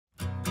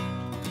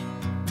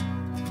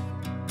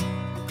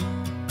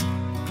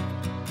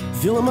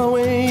Feeling my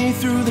way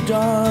through the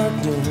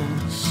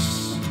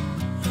darkness,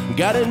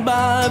 guided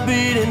by a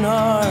beating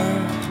heart.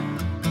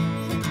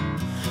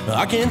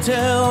 I can't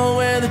tell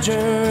where the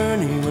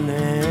journey will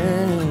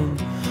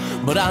end,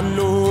 but I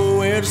know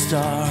where to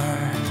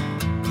start.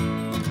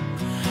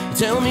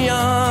 Tell me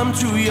I'm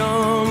too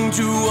young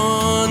to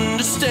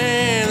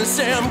understand. They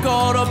say I'm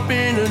caught up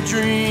in a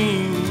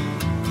dream.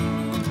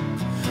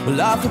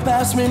 Life will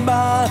pass me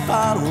by if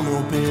I don't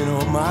open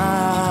up my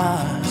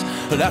eyes.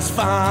 That's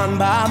fine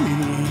by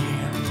me.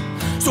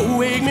 So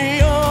wake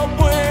me up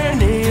when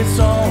it's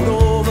all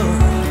over,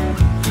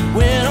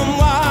 when I'm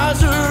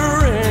wiser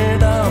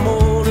and I'm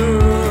older.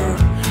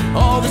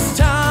 All this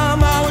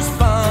time I was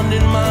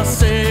finding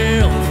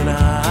myself and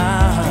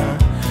I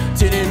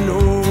didn't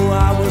know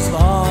I was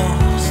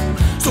lost.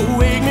 So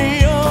wake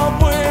me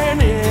up when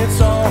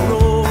it's all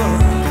over,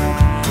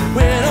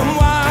 when I'm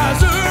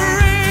wiser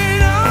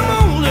and I'm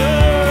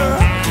older.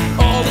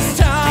 All this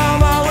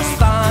time I was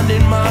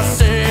finding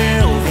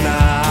myself and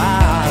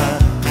I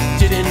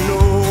didn't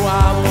know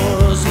I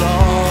was lost.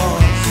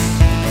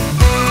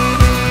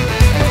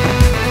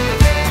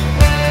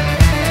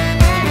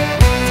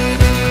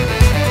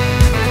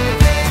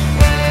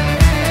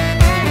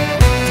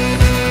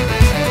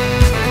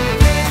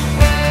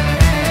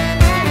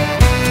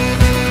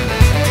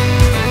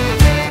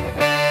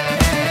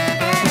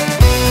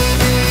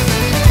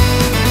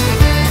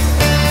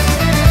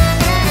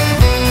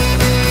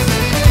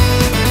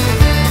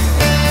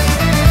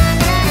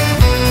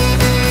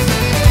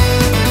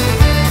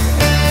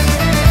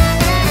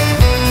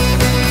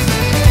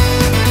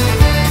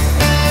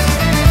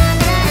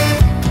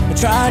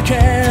 Try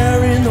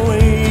carrying the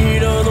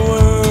weight of the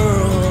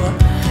world,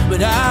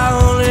 but I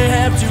only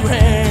have two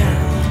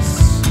hands.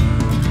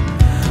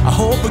 I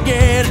hope I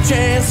get a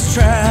chance to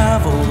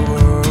travel the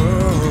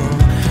world,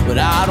 but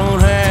I don't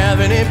have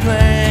any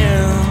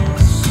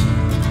plans.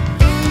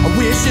 I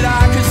wish that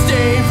I could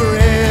stay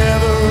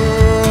forever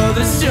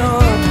this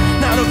young,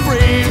 not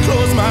afraid to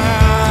close my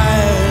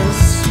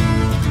eyes.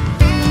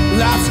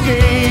 Life's a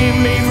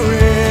game made for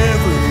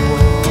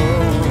everyone,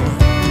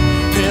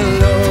 and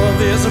love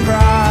is a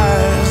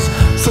prize.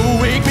 So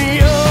wake me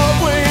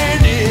up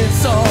when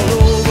it's all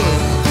over,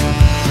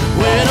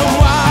 when I'm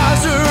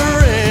wiser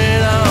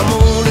and I'm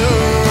older.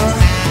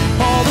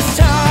 All this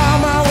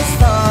time I was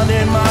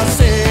finding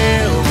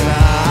myself and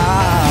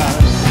I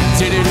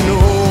didn't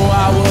know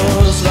I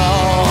was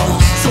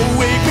lost. So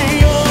wake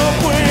me up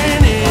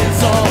when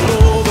it's all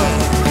over,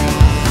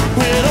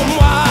 when I'm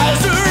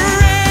wiser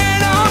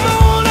and I'm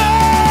older.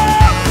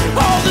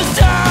 All this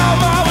time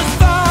I was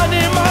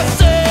finding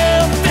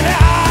myself and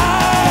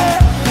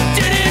I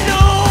didn't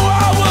know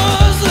I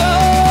was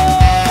lost.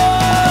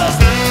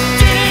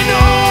 Didn't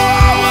know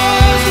I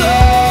was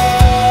lost.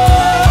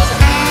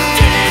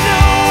 Didn't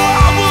know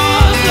I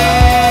was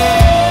lost.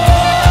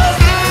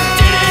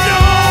 Didn't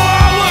know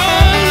I was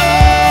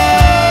lost.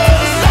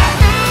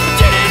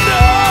 Didn't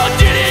know,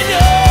 didn't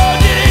know,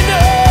 didn't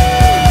know.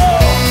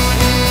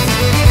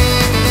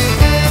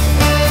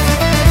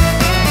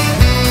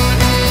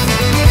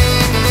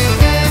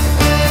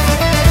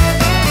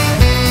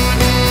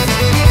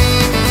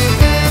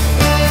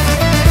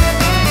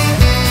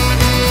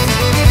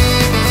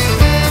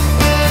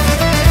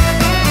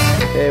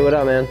 Hey, what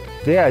up, man?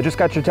 Yeah, I just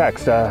got your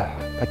text.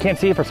 I can't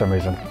see you for some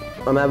reason.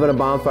 I'm having a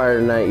bonfire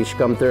tonight. You should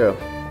come through.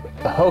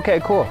 Okay,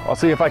 cool. I'll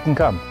see if I can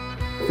come.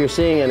 If you're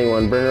seeing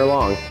anyone, bring her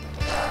along.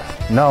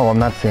 No, I'm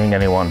not seeing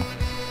anyone.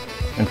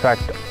 In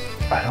fact,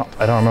 I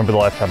don't remember the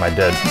last time I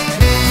did.